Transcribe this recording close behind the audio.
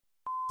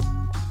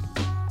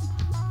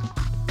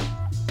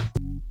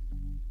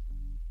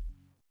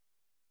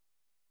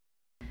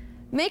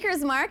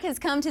Maker's Mark has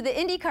come to the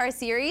IndyCar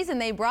Series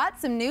and they brought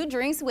some new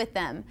drinks with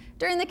them.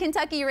 During the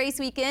Kentucky race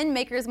weekend,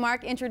 Maker's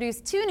Mark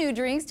introduced 2 new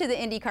drinks to the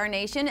IndyCar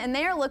Nation, and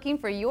they are looking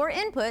for your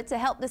input to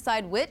help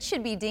decide which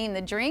should be deemed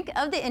the drink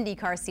of the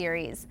IndyCar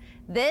Series.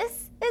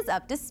 This is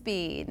Up to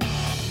Speed.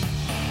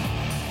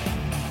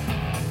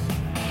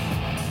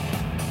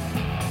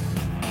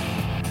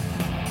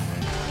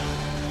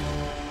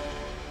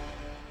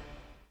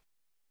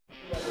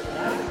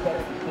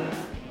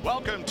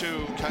 Welcome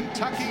to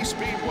Kentucky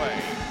Speedway.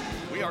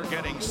 We are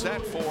getting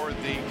set for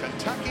the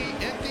Kentucky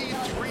Indy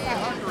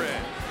 300.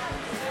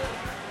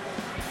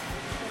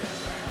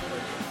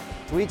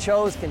 We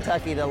chose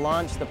Kentucky to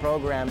launch the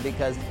program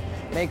because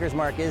Maker's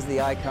Mark is the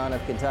icon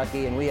of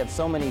Kentucky, and we have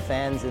so many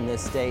fans in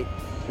this state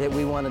that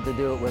we wanted to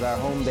do it with our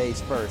home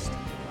base first.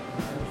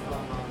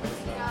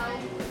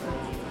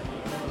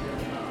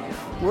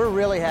 We're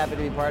really happy to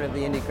be part of the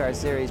IndyCar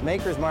Series.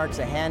 Maker's Mark's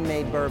a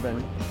handmade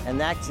bourbon, and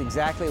that's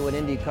exactly what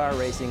IndyCar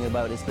racing is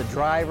about. It's the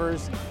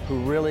drivers who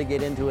really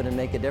get into it and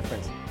make a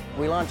difference.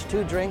 We launched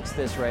 2 drinks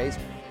this race.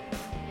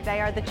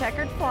 They are the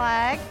checkered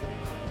flag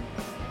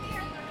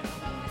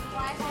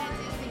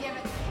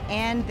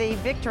and the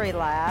victory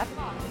lap.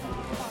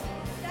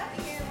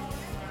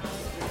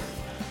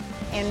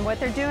 And what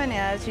they're doing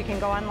is you can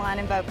go online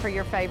and vote for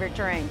your favorite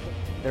drink.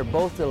 They're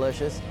both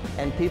delicious,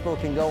 and people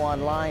can go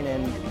online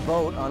and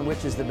vote on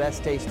which is the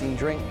best tasting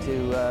drink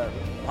to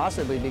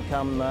possibly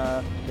become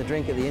the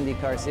drink of the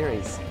IndyCar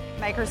Series.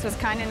 Makers was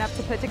kind enough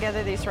to put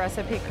together these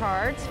recipe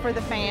cards for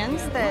the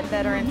fans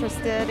that are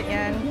interested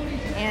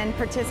in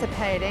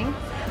participating.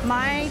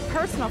 My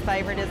personal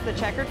favorite is the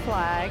checkered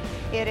flag.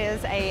 It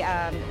is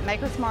a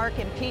Maker's Mark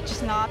and peach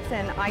schnapps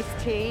and iced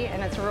tea,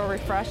 and it's a real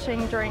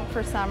refreshing drink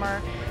for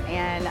summer,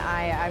 and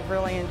I've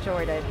really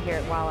enjoyed it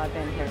here while I've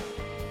been here.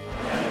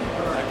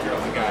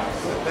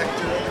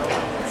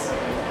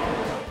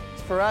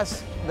 For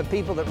us, the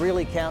people that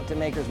really count to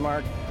Maker's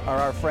Mark are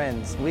our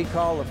friends. We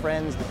call the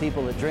friends the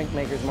people that drink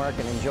Maker's Mark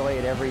and enjoy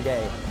it every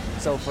day.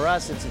 So for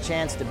us, it's a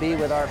chance to be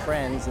with our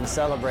friends and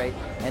celebrate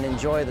and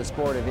enjoy the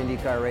sport of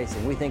IndyCar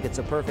racing. We think it's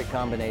a perfect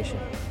combination.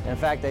 In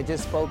fact, I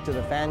just spoke to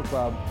the fan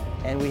club,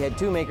 and we had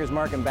 2 Maker's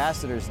Mark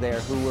ambassadors there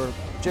who were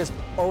just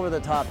over the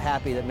top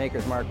happy that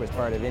Maker's Mark was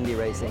part of Indy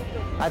racing.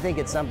 I think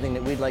it's something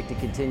that we'd like to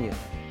continue.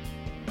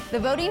 The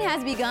voting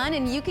has begun,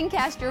 and you can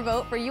cast your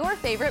vote for your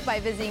favorite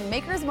by visiting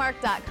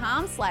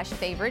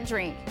makersmark.com/favorite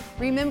drink.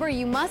 Remember,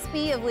 you must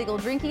be of legal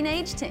drinking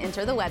age to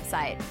enter the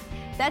website.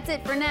 That's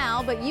it for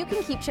now, but you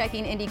can keep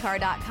checking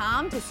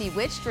IndyCar.com to see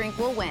which drink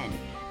will win.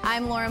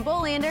 I'm Lauren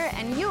Bolander,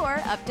 and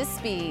you're Up to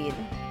Speed.